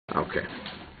Okay.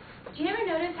 Do you ever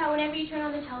notice how whenever you turn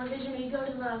on the television or you go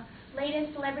to the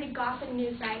latest celebrity gossip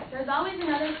news site, there's always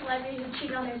another celebrity who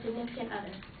cheated on their significant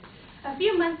other? A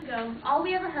few months ago, all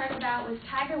we ever heard about was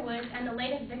Tiger Woods and the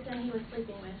latest victim he was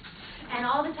sleeping with, and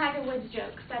all the Tiger Woods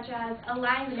jokes, such as a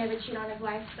lion would never cheat on his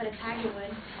wife, but a tiger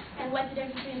would, and what's the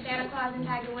difference between Santa Claus and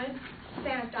Tiger Woods?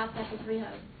 Santa stops at the 3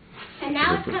 hugs. And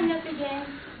now it's coming up again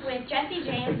with Jesse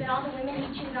James and all the women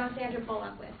he cheated on Sandra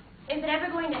Bullock with. Is it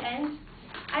ever going to end?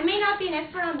 I may not be an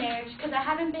expert on marriage because I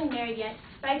haven't been married yet,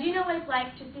 but I do know what it's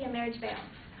like to see a marriage fail.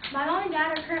 My mom and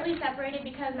dad are currently separated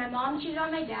because my mom cheated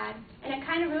on my dad, and it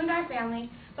kind of ruined our family,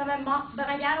 but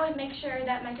my dad always makes sure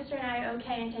that my sister and I are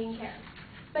okay and taken care of.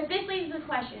 But this leads to the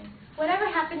question, whatever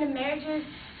happened to marriages,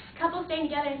 couples staying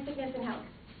together in sickness and health?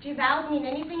 Do vows mean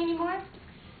anything anymore?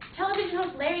 Television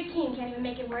host Larry King can't even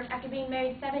make it work after being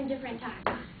married 7 different times.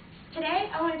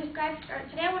 Today I want to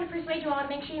persuade you all to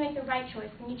make sure you make the right choice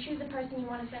when you choose the person you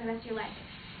want to spend the rest of your life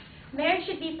with. Marriage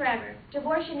should be forever.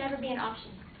 Divorce should never be an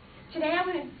option. Today I'm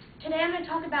going to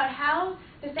talk about how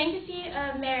the sanctity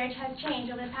of marriage has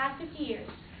changed over the past 50 years,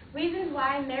 reasons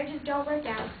why marriages don't work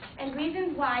out, and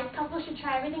reasons why couples should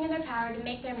try everything in their power to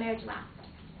make their marriage last.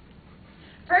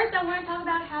 First, I want to talk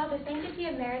about how the sanctity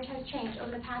of marriage has changed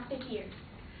over the past 50 years.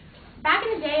 Back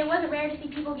in the day, it wasn't rare to see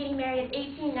people getting married at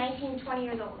 18, 19, 20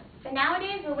 years old. But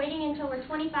nowadays, we're waiting until we're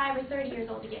 25 or 30 years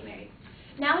old to get married.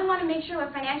 Now we want to make sure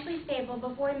we're financially stable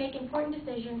before we make important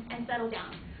decisions and settle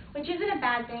down, which isn't a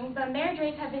bad thing, but marriage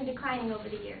rates have been declining over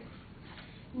the years.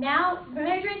 Now,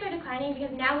 marriage rates are declining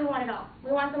because now we want it all.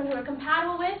 We want someone who we're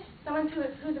compatible with, someone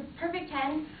who's a perfect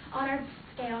 10 on our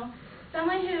scale,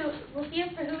 someone who will see us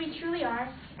for who we truly are,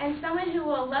 and someone who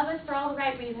will love us for all the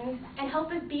right reasons and help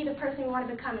us be the person we want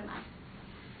to become in life.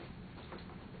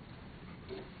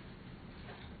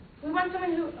 We want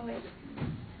someone who,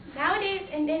 nowadays,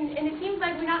 and it seems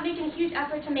like we're not making a huge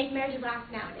effort to make marriages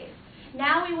last nowadays.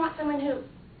 Now we want someone who,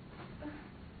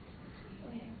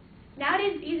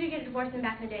 nowadays it's easier to get a divorce than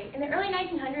back in the day. In the early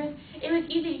 1900s,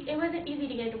 it wasn't easy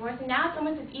to get a divorce, and now it's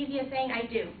almost as easy as saying I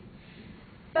do.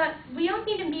 But we don't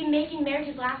seem to be making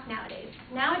marriages last nowadays.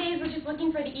 Nowadays, we're just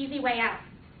looking for the easy way out.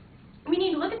 We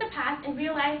need to look at the past and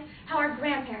realize how our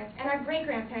grandparents and our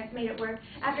great-grandparents made it work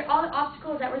after all the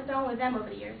obstacles that were thrown with them over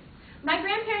the years. My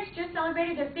grandparents just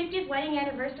celebrated their 50th wedding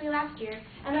anniversary last year,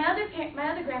 and my other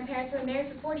grandparents were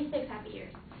married for 46 happy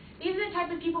years. These are the type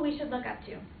of people we should look up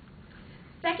to.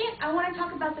 Second, I want to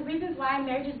talk about the reasons why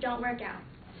marriages don't work out.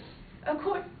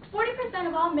 40%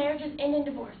 of all marriages end in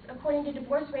divorce, according to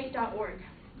divorcerate.org.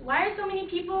 Why are so many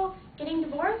people getting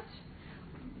divorced?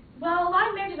 Well, a lot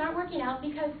of marriages aren't working out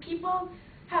because people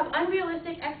have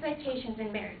unrealistic expectations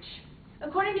in marriage.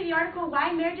 According to the article,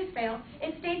 Why Marriages Fail,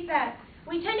 it states that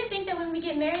we tend to think that when we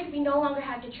get married, we no longer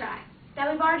have to try, that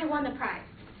we've already won the prize.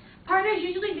 Partners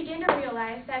usually begin to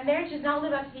realize that marriage does not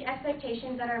live up to the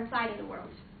expectations that are implied in the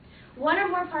world. One or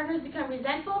more partners become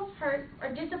resentful, hurt, or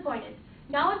disappointed,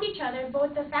 not with each other, but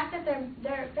with the fact that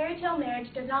their fairy tale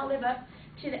marriage does not live up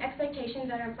to the expectations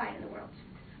that are implied in the world.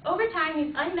 Over time,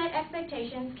 these unmet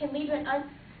expectations can lead to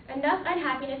enough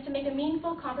unhappiness to make a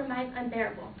meaningful compromise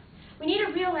unbearable. We need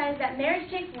to realize that marriage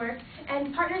takes work,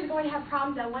 and partners are going to have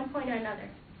problems at one point or another.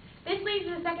 This leads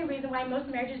to the second reason why most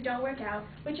marriages don't work out,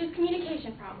 which is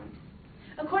communication problems.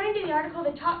 According to the article,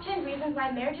 The Top 10 Reasons Why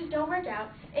Marriages Don't Work Out,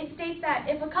 it states that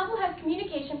if a couple has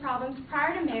communication problems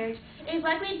prior to marriage, it is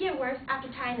likely to get worse after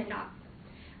tying the knot.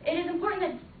 It is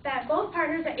important that both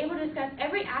partners are able to discuss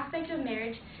every aspect of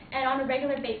marriage and on a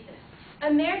regular basis.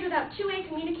 A marriage without two-way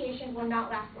communication will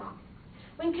not last long.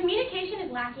 When communication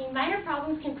is lacking, minor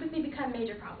problems can quickly become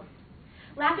major problems.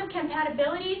 Lack of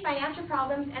compatibility, financial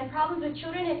problems, and problems with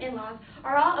children and in-laws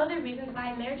are all other reasons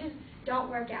why marriages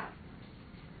don't work out.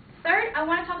 Third, I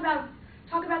want to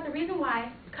talk about the reason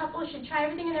why couples should try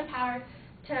everything in their power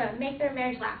to make their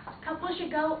marriage last. Couples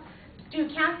should go do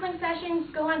counseling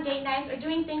sessions, go on date nights, or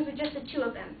doing things with just the two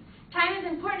of them. Time is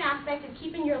an important aspect of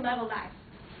keeping your love alive.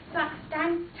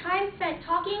 Time spent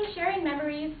talking, sharing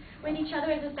memories with each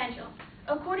other is essential.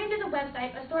 According to the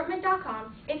website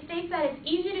assortment.com, it states that it's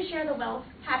easy to share the wealth,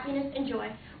 happiness, and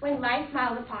joy when life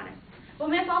smiles upon us.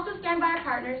 We must also stand by our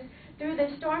partners through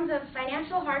the storms of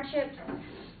financial hardships,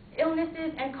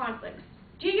 illnesses, and conflicts.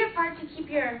 Do your part to keep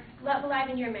your love alive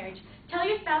in your marriage. Tell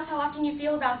your spouse how often you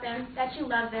feel about them, that you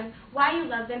love them, why you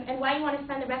love them, and why you want to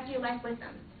spend the rest of your life with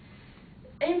them.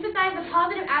 Emphasize the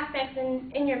positive aspects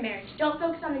in your marriage. Don't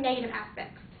focus on the negative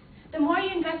aspects. The more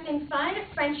you invest in fun,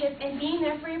 friendship, and being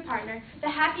there for your partner, the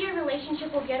happier your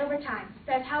relationship will get over time,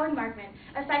 says Howard Markman,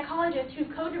 a psychologist who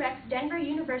co-directs Denver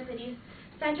University's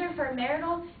Center for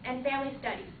Marital and Family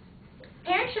Studies.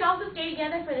 Parents should also stay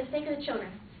together for the sake of the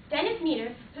children. Dennis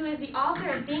Meter, who is the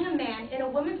author of Being a Man in a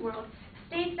Woman's World,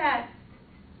 states that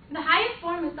the highest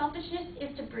form of selfishness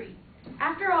is to breed.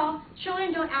 After all,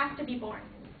 children don't ask to be born.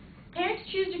 Parents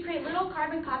choose to create little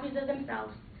carbon copies of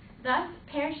themselves. Thus,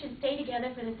 parents should stay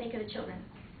together for the sake of the children.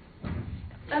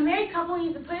 A married couple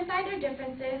needs to put aside their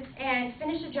differences and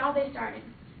finish the job they started.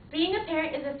 Being a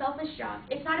parent is a selfless job.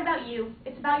 It's not about you,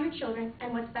 it's about your children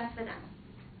and what's best for them.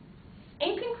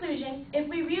 In conclusion, if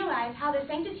we realize how the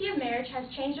sanctity of marriage has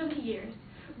changed over the years,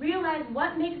 realize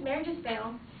what makes marriages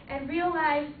fail, and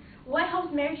realize what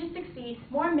helps marriages succeed,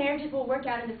 more marriages will work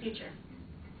out in the future.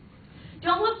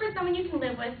 Don't look for someone you can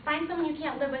live with, find someone you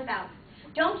can't live without.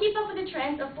 Don't keep up with the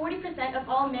trends of 40% of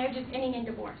all marriages ending in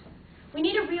divorce. We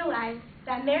need to realize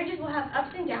that marriages will have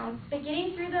ups and downs, but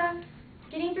getting through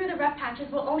the rough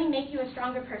patches will only make you a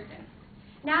stronger person.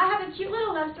 Now I have a cute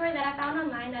little love story that I found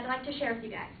online that I'd like to share with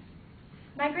you guys.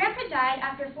 My grandpa died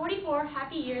after 44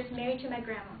 happy years married to my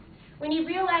grandma. When he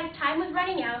realized time was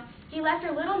running out, he left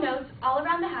her little notes all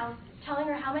around the house, telling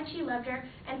her how much he loved her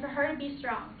and for her to be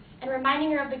strong, and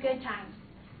reminding her of the good times.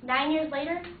 9 years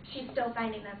later, she's still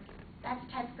finding them. That's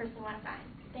the type of person I want to find.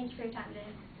 Thank you for your time today.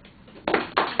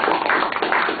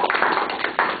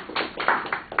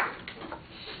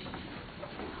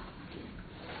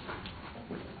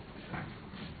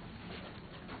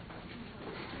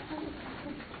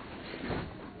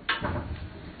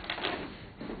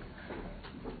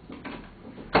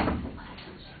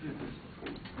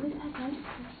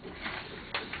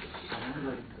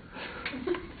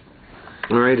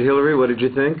 All right, Hillary, what did you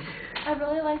think? I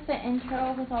really liked the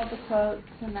intro with all the quotes,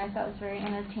 and I thought it was very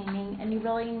entertaining, and you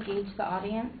really engaged the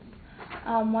audience.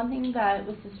 One thing that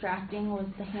was distracting was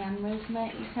the hand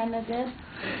movement you kind of did,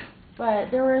 but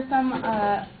there were some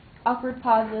awkward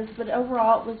pauses, but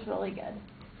overall it was really good.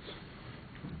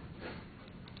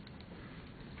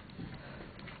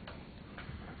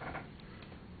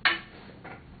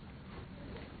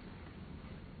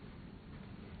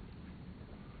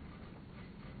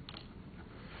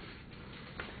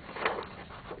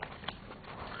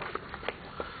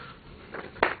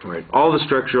 Right. All the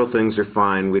structural things are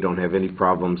fine. We don't have any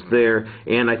problems there.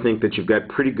 And I think that you've got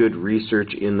pretty good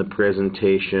research in the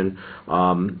presentation.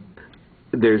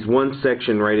 There's one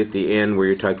section right at the end where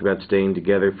you're talking about staying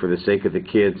together for the sake of the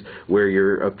kids, where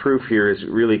your proof here is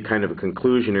really kind of a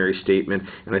conclusionary statement,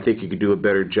 and I think you could do a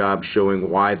better job showing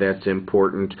why that's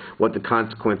important, what the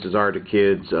consequences are to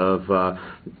kids of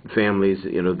families,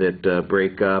 that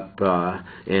break up,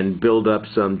 and build up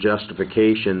some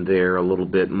justification there a little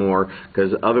bit more,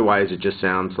 because otherwise it just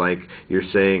sounds like you're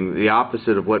saying the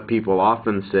opposite of what people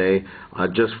often say,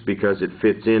 just because it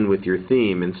fits in with your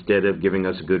theme, instead of giving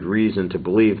us a good reason to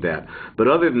believe that. But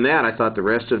other than that, I thought the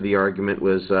rest of the argument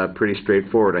was pretty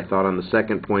straightforward. I thought on the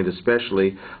second point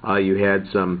especially, you had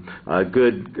some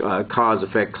good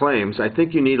cause-effect claims. I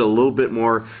think you need a little bit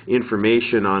more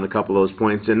information on a couple of those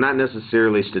points, and not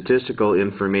necessarily statistical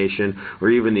information or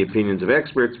even the opinions of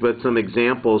experts, but some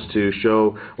examples to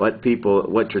show what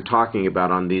you're talking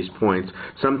about on these points.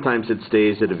 Sometimes it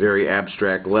stays at a very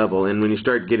abstract level, and when you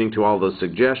start getting to all those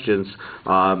suggestions,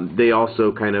 they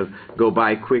also kind of go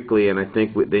by quickly, and I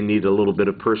think they need a little bit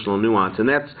of personal nuance, and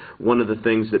that's one of the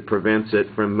things that prevents it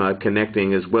from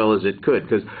connecting as well as it could,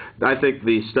 because I think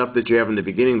the stuff that you have in the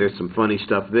beginning, there's some funny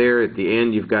stuff there. At the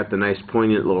end, you've got the nice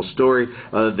poignant little story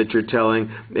that you're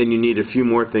telling, and you need a few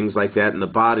more things like that in the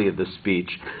body of the speech.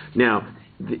 Now,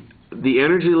 the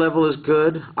energy level is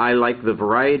good. I like the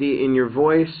variety in your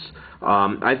voice.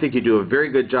 I think you do a very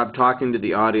good job talking to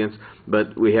the audience,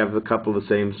 but we have a couple of the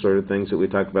same sort of things that we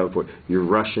talked about before. You're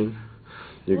rushing.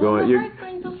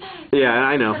 Yeah,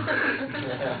 I know.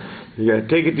 You got to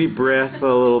take a deep breath a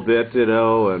little bit,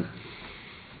 and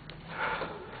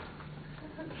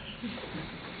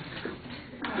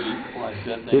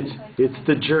it's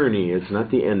the journey. It's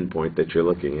not the end point that you're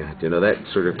looking at. That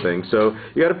sort of thing. So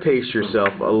you got to pace yourself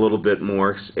a little bit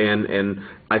more, and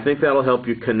I think that'll help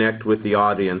you connect with the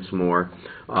audience more.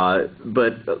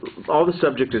 But all the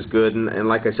subject is good, and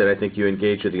like I said, I think you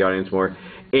engage with the audience more,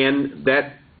 and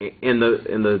that. In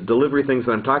the delivery things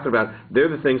that I'm talking about,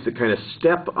 they're the things that kind of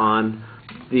step on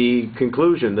the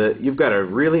conclusion. That you've got a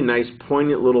really nice,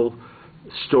 poignant little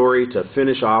story to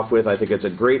finish off with. I think it's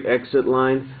a great exit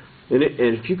line. And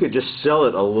if you could just sell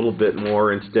it a little bit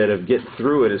more instead of get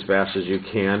through it as fast as you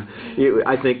can,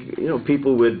 I think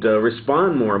people would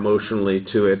respond more emotionally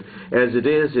to it. As it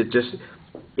is,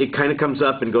 it kind of comes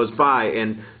up and goes by,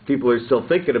 and people are still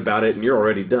thinking about it, and you're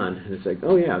already done. And it's like,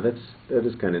 oh yeah, that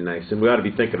is kind of nice, and we ought to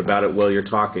be thinking about it while you're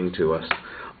talking to us.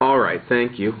 All right,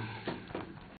 thank you.